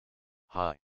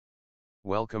Hi.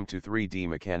 Welcome to 3D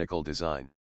Mechanical Design.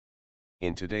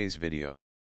 In today's video,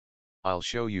 I'll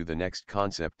show you the next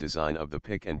concept design of the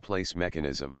pick and place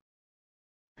mechanism.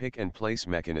 Pick and place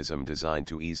mechanism designed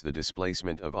to ease the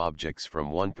displacement of objects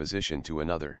from one position to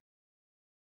another.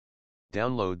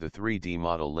 Download the 3D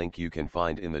model link you can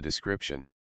find in the description.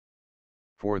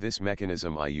 For this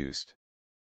mechanism I used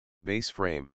base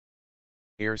frame,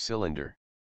 air cylinder,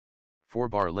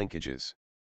 4-bar linkages,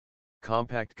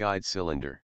 compact guide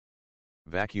cylinder,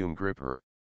 vacuum gripper.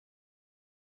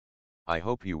 I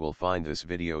hope you will find this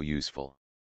video useful.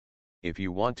 If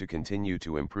you want to continue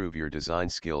to improve your design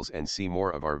skills and see more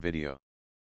of our video,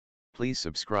 please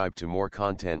subscribe to more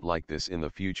content like this in the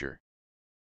future.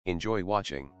 Enjoy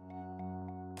watching.